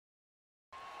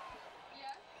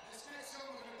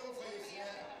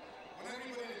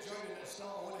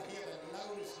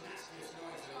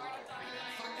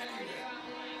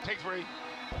Take three.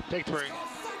 Take three.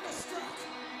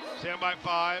 Stand by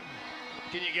 5.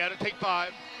 Can you get it? Take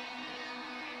 5.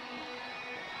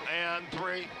 And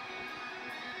 3.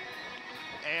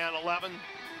 And 11.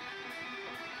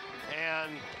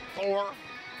 And 4.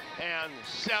 And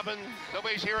 7.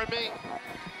 Nobody's hearing me?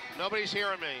 Nobody's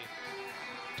hearing me.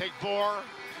 Take 4.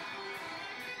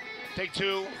 Take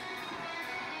 2.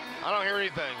 I don't hear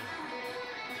anything.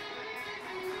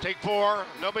 Take 4.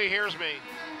 Nobody hears me.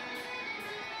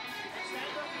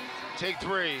 Take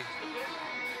 3.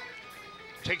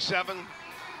 Take 7.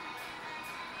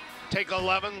 Take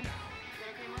 11.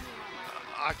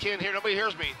 I can't hear. Nobody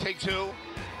hears me. Take 2.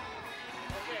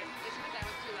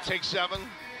 Take 7.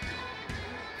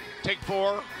 Take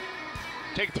 4.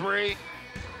 Take 3.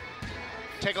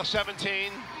 Take a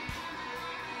 17.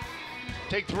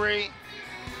 Take 3.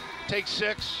 Take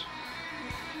 6.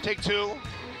 Take 2.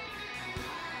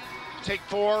 Take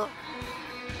 4.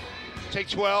 Take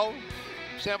 12.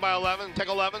 Stand by 11. Take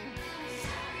 11.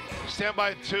 Stand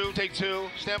by 2. Take 2.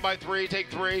 Stand by 3. Take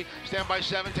 3. Stand by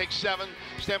 7. Take 7.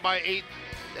 Stand by 8.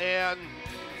 And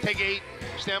take 8.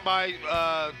 Stand by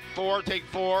 4. Take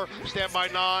 4. Stand by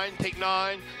 9. Take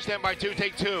 9. Stand by 2.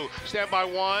 Take 2. Stand by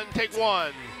 1. Take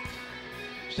 1.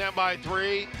 Stand by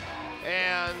 3.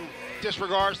 And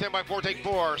disregard. Stand by 4. Take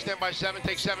 4. Stand by 7.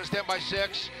 Take 7. Stand by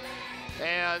 6.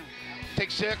 And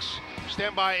take 6.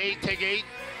 Stand by 8. Take 8.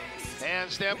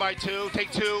 And stand by 2,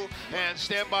 take 2, and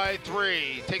stand by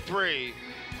 3, take 3.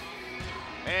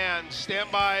 And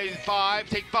stand by 5,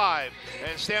 take 5.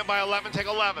 And stand by 11, take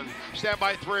 11. Stand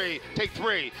by 3, take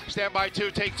 3. Stand by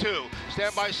 2, take 2.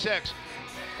 Stand by 6,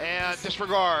 and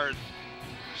disregard.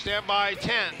 Stand by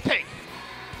 10, take.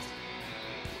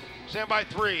 Stand by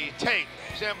 3, take.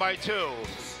 Stand by 2,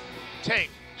 take.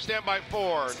 Stand by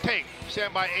 4, take.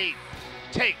 Stand by 8,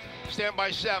 take. Stand by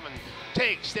 7,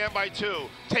 take. Stand by 2,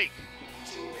 take.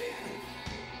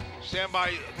 Stand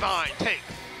by 9, take.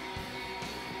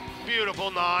 Beautiful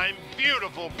 9,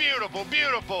 beautiful, beautiful,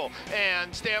 beautiful.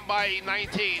 And stand by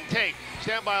 19, take.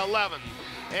 Stand by 11,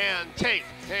 and take.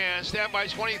 And stand by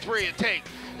 23, and take.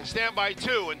 And stand by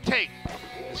 2, and take.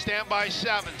 And stand by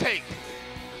 7, take.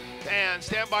 And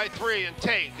stand by 3, and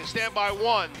take. And stand by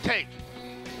 1, take.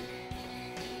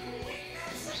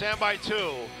 Stand by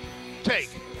 2, take.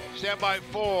 Stand by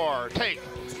 4, take.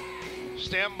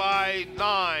 Stand by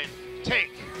 9,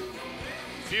 take.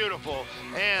 Beautiful.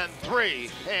 And 3,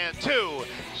 and 2.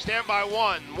 Stand by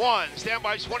 1, 1. Stand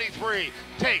by 23,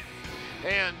 take.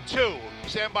 And 2.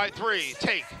 Stand by 3,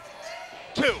 take.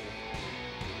 2.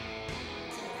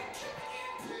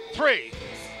 3.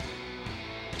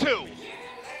 2.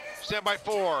 Stand by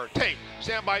 4, take.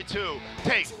 Stand by 2,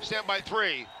 take. Stand by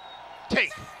 3,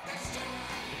 take.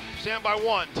 Stand by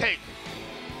 1, take.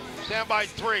 Stand by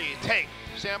 3, take.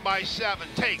 Stand by 7,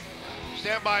 take.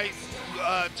 Stand by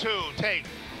 2, take.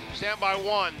 Stand by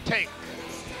 1, take.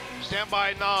 Stand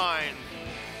by 9,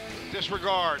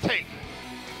 disregard, take.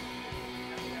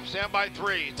 Stand by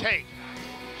 3, take.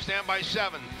 Stand by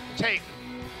 7, take.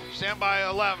 Stand by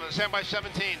 11, stand by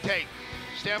 17, take.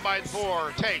 Stand by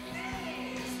 4, take.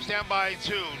 Stand by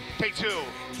 2, take 2.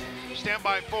 Stand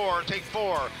by 4, take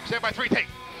 4. Stand by 3, take.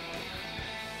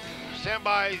 Stand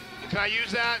by, can I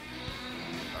use that?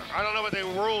 I don't know what the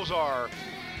rules are.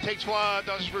 Take 1,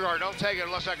 disregard, don't take it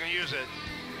unless I can use it.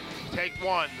 Take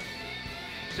 1.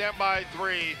 Stand by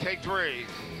 3, take 3.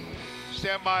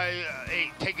 Stand by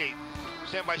 8, take 8.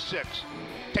 Stand by 6,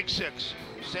 take 6.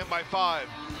 Stand by 5,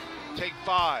 take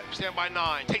 5. Stand by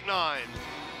 9, take 9.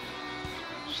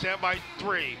 Stand by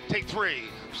 3, take 3.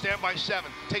 Stand by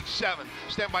 7, take 7.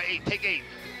 Stand by 8, take 8.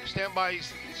 Stand by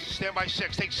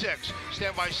 6, take 6.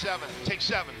 Stand by 7, take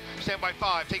 7. Stand by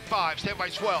 5, take 5. Stand by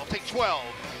 12, take 12.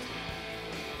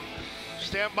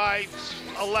 Stand by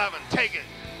 11, take it.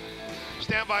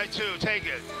 Stand by 2, take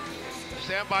it.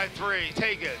 Stand by 3,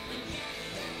 take it.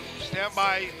 Stand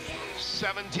by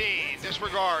 17,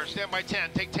 disregard. Stand by 10,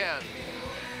 take 10.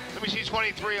 Let me see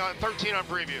 23 on 13 on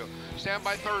preview. Stand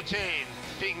by 13,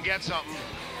 if he can get something.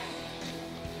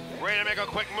 Ready to make a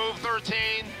quick move,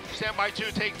 13. Stand by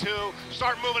 2, take 2.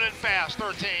 Start moving in fast,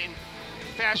 13.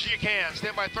 Fast as you can.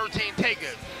 Stand by 13, take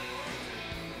it.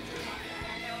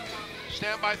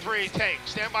 Stand by 3, take.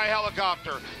 Stand by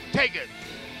helicopter, take it.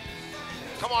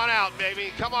 Come on out,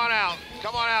 baby. Come on out.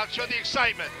 Come on out. Show the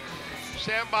excitement.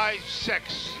 Stand by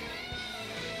 6.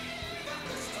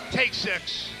 Take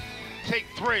 6. Take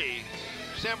 3.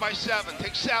 Stand by 7.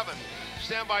 Take 7.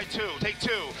 Stand by 2. Take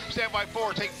 2. Stand by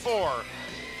 4. Take 4.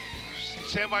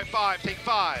 Stand by 5. Take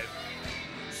 5.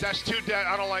 That's too dead.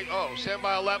 I don't like. Oh, stand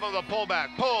by 11. The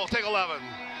pullback. Pull. Take 11.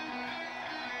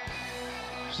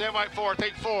 Stand by 4,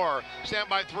 take 4. Stand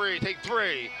by 3, take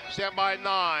 3. Stand by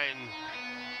 9.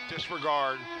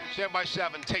 Disregard. Stand by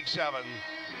 7, take 7.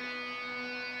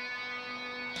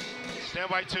 Stand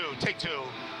by 2, take 2.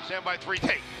 Stand by 3,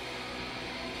 take.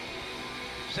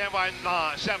 Stand by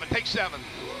 7, take 7.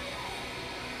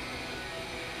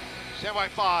 Stand by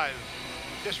 5,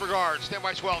 disregard. Stand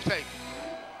by 12, take.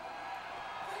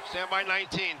 Stand by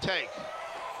 19, take.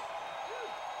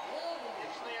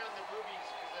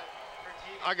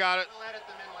 I got it.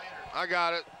 I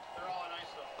got it.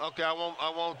 Okay, I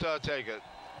won't take it.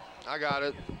 I got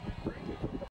it.